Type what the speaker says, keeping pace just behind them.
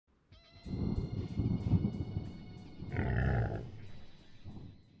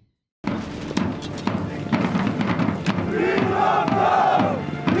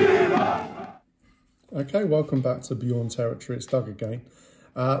Okay, welcome back to Beyond Territory. It's Doug again.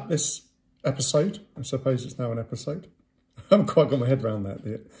 This episode, I suppose it's now an episode. I haven't quite got my head around that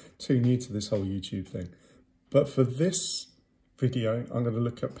yet. Too new to this whole YouTube thing. But for this video, I'm going to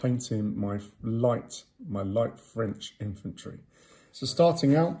look at painting my light French infantry. So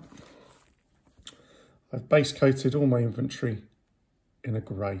starting out, I've base coated all my infantry in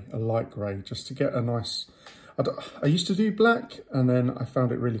a light grey, just to get a nice... I used to do black, and then I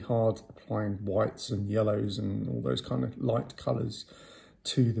found it really hard applying whites and yellows and all those kind of light colours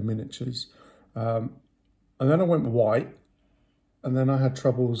to the miniatures. And then I went white, and then I had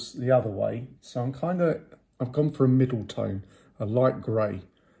troubles the other way. So I've gone for a middle tone, a light grey.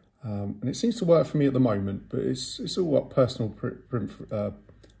 And it seems to work for me at the moment, but it's all what personal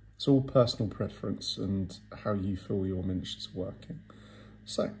it's all personal preference and how you feel your miniatures are working.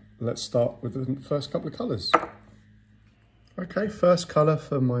 So let's start with the first couple of colours. Okay, first colour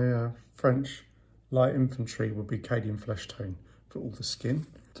for my French light infantry will be Cadian flesh tone for all the skin.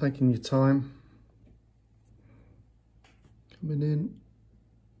 Taking your time, coming in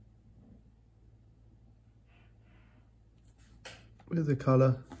with the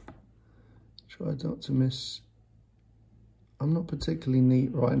colour. Try not to miss. I'm not particularly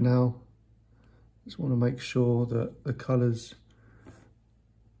neat right now. Just want to make sure that the colours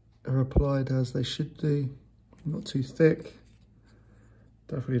are applied as they should do. Not too thick.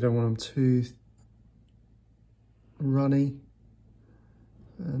 Definitely don't want them too runny.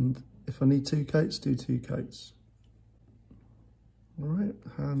 And if I need 2 coats, do 2 coats. All right,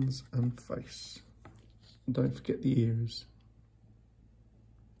 hands and face. And don't forget the ears.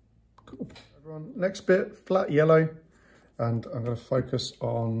 Cool. Everyone, next bit, flat yellow. And I'm going to focus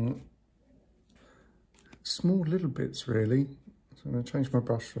on small little bits really. So I'm going to change my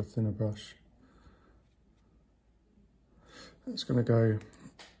brush for a thinner brush. It's going to go,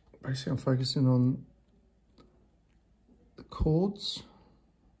 basically I'm focusing on the chords.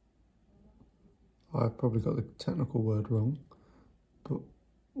 I've probably got the technical word wrong, but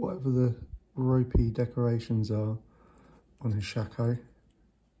whatever the ropey decorations are on his shako.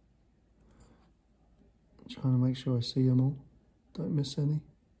 Trying to make sure I see them all, don't miss any.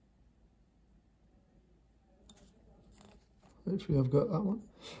 Hopefully I've got that one.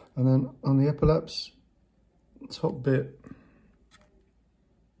 And then on the epaulets, top bit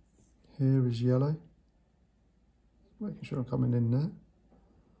here is yellow. Making sure I'm coming in there.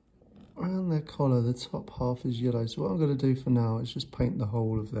 Around their collar, the top half is yellow. So what I'm going to do for now is just paint the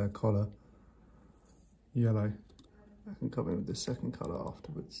whole of their collar yellow. I can come in with the second colour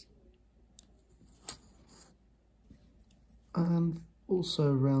afterwards. And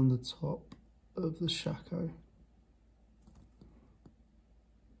also around the top of the shako.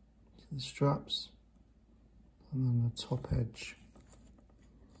 The straps, and then the top edge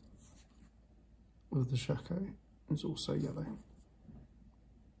of the shako is also yellow.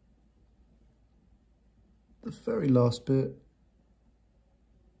 The very last bit,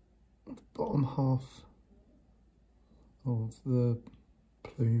 the bottom half of the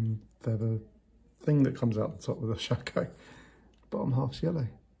plume feather thing that comes out the top of the shako, bottom half's yellow.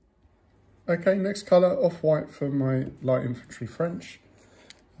 Okay, next colour, off-white for my light infantry French.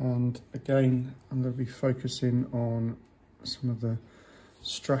 And again, I'm going to be focusing on some of the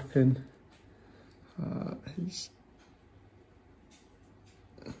strapping. His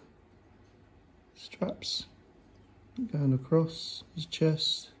straps going across his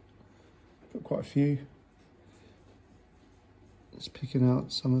chest. Got quite a few. Just picking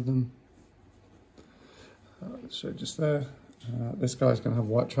out some of them. So just there. This guy's going to have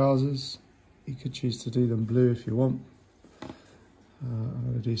white trousers. You could choose to do them blue if you want. I'm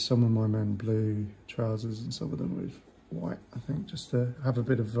going to do some of my men blue trousers and some of them with white, I think, just to have a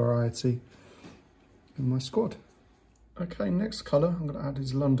bit of variety in my squad. Okay, next colour I'm going to add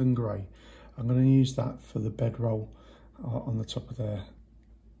is London Grey. I'm going to use that for the bedroll on the top of their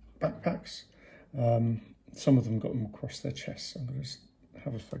backpacks. Some of them got them across their chests, so I'm going to just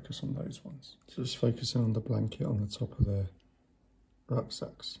have a focus on those ones. So just focusing on the blanket on the top of their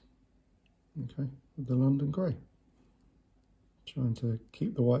rucksacks. Okay, with the London Grey. Trying to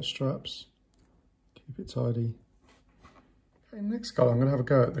keep the white straps, keep it tidy. Okay, next colour, I'm going to have a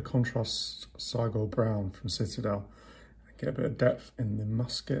go at the contrast Saigon Brown from Citadel. Get a bit of depth in the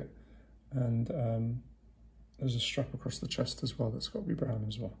musket, and there's a strap across the chest as well that's got to be brown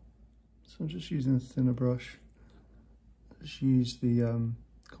as well. So I'm just using a thinner brush. Just use the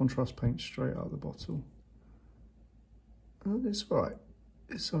contrast paint straight out of the bottle. And it's right.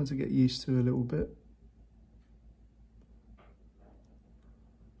 It's something to get used to a little bit.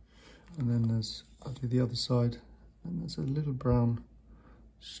 And then I'll do the other side, and there's a little brown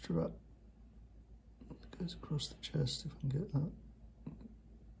strap Goes across the chest if I can get that,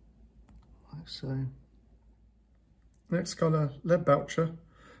 like so. Next colour, lead belcher. I'm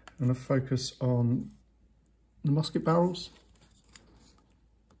going to focus on the musket barrels.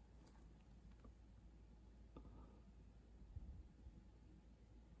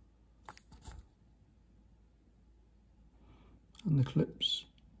 And the clips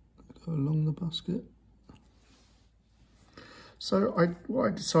that go along the musket. So what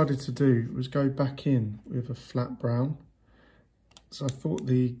I decided to do was go back in with a flat brown. So I thought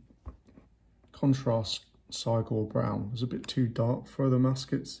the contrast Cygor brown was a bit too dark for the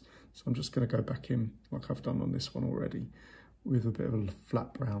muskets. So I'm just going to go back in, like I've done on this one already, with a bit of a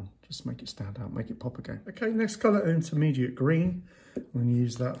flat brown, just to make it stand out, make it pop again. Okay, next colour, intermediate green. I'm going to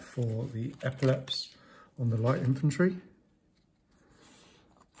use that for the epaulets on the light infantry.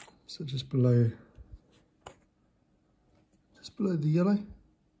 So just below the yellow.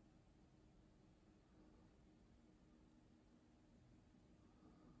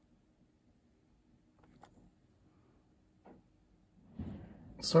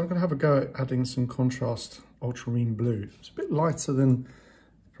 So I'm going to have a go at adding some contrast ultramarine blue. It's a bit lighter than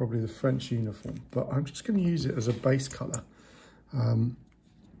probably the French uniform, but I'm just going to use it as a base colour.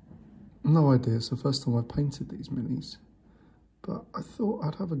 No idea, it's the first time I've painted these minis, but I thought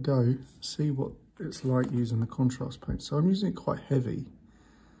I'd have a go, see what it's like using the contrast paint. So I'm using it quite heavy,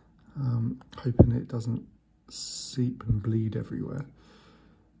 hoping it doesn't seep and bleed everywhere.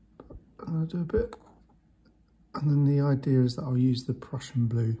 But I'll do a bit, and then the idea is that I'll use the Prussian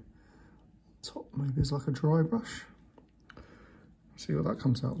blue top, maybe as like a dry brush. See what that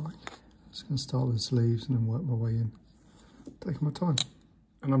comes out like. Just going to start with the sleeves and then work my way in, taking my time.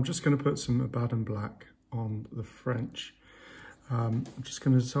 And I'm just going to put some Abaddon black on the French. I'm just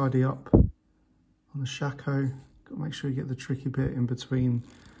going to tidy up on the shako. Got to make sure you get the tricky bit in between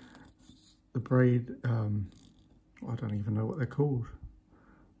the braid. I don't even know what they're called.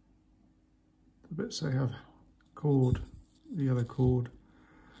 The bits they have cord, the yellow cord,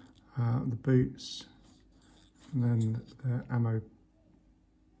 the boots, and then the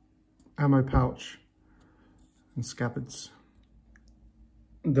ammo pouch and scabbards.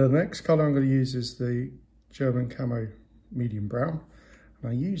 The next colour I'm going to use is the German camo medium brown, and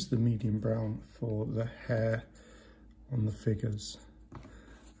I use the medium brown for the hair on the figures.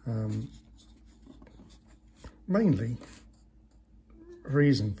 Mainly,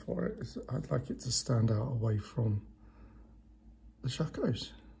 reason for it is I'd like it to stand out away from the shakos.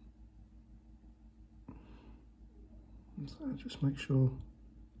 So just make sure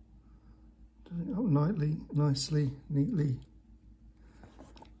doing it up nicely, neatly,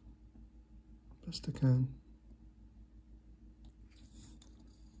 best I can.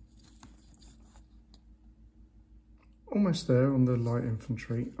 Almost there on the light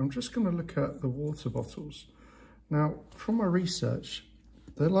infantry. I'm just going to look at the water bottles. Now, from my research,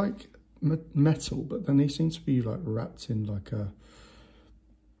 they're like metal, but then they seem to be like wrapped in like a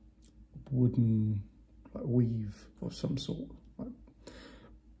wooden like weave of some sort.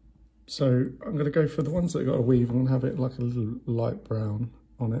 So I'm going to go for the ones that got a weave. I'm going to have it like a little light brown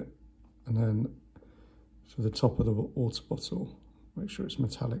on it, and then for the top of the water bottle, make sure it's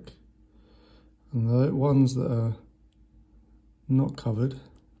metallic. And the ones that are not covered,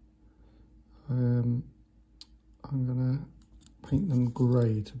 I'm going to paint them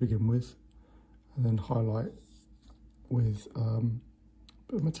grey to begin with, and then highlight with a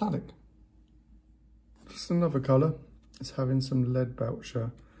bit of metallic. Just another colour is having some lead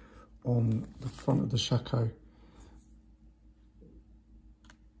belcher on the front of the shako.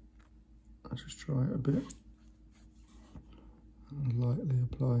 I'll just try it a bit and lightly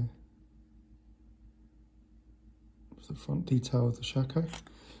apply the front detail of the shako.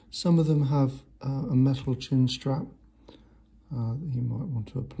 Some of them have a metal chin strap that you might want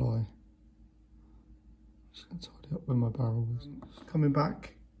to apply. Just going to tidy up where my barrel is. Coming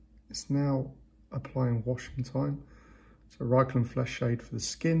back, it's now applying washing time. So Reichland Flesh Shade for the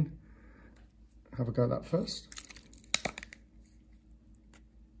skin. Have a go at that first.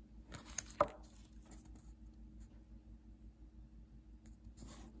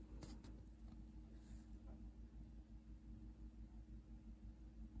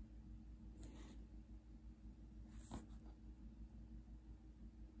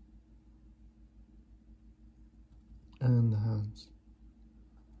 And the hands.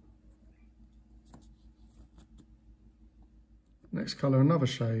 Next colour, another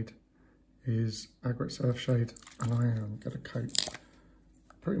shade, is Agate Surf Shade, and I am going to coat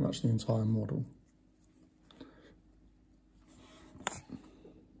pretty much the entire model.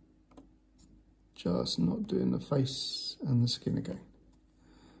 Just not doing the face and the skin again.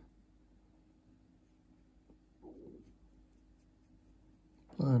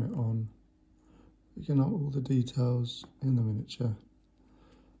 turn it on, picking up all the details in the miniature.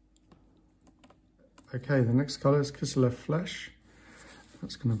 Okay, the next colour is Kislev Flesh.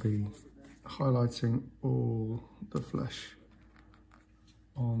 That's going to be highlighting all the flesh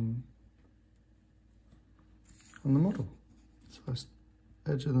on the model. So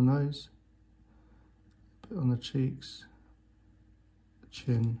edge of the nose, a bit on the cheeks, the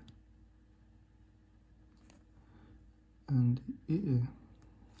chin, and ear.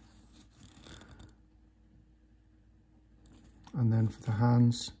 And then for the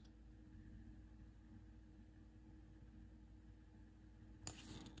hands,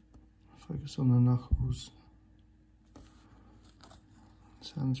 focus on the knuckles.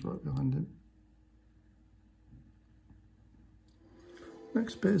 His hands right behind him.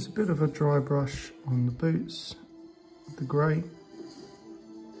 Next bit is a bit of a dry brush on the boots, the grey,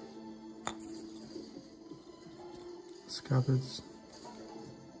 scabbards,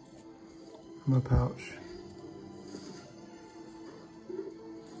 and my pouch.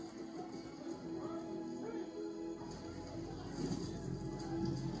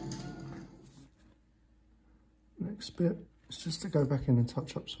 Next bit is just to go back in and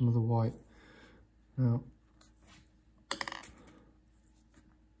touch up some of the white. Now,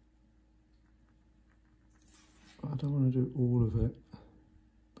 I don't want to do all of it,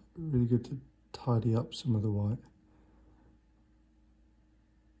 but really good to tidy up some of the white.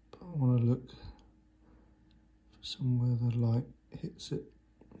 But I want to look for somewhere the light hits it,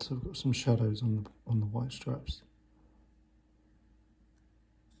 so I've got some shadows on the white straps.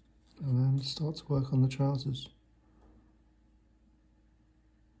 And then start to work on the trousers,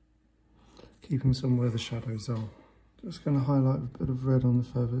 keeping some where the shadows are. Just going to highlight a bit of red on the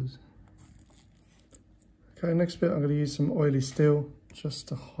feathers. Okay, next bit I'm going to use some oily steel just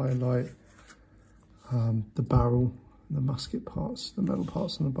to highlight the barrel, the musket parts, the metal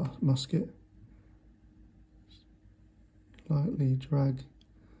parts on the musket. Lightly drag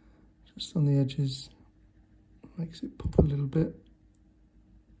just on the edges, makes it pop a little bit.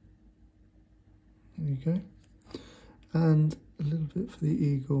 There you go. And a little bit for the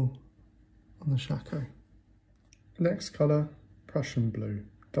eagle on the shako. Next colour, Prussian blue.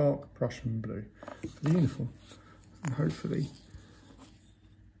 Dark Prussian blue for the uniform, and hopefully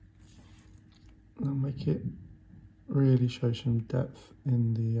that'll make it really show some depth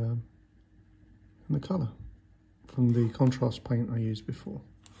in the colour from the contrast paint I used before.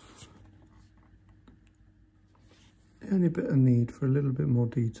 The only bit of need for a little bit more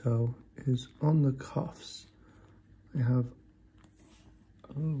detail is on the cuffs. They have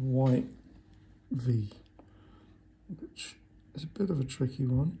a little white V, which it's a bit of a tricky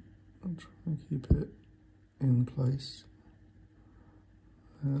one. I'll try and keep it in place.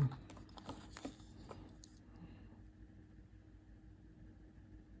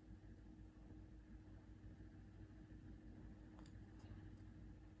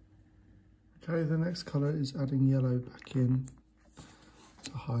 Okay, the next colour is adding yellow back in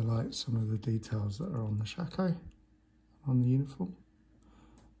to highlight some of the details that are on the shako, on the uniform.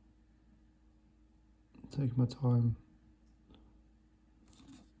 Take my time.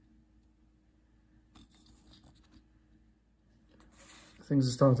 Things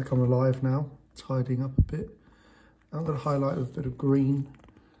are starting to come alive now, tidying up a bit. I'm going to highlight with a bit of green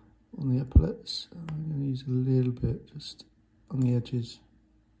on the epaulets. I'm going to use a little bit just on the edges.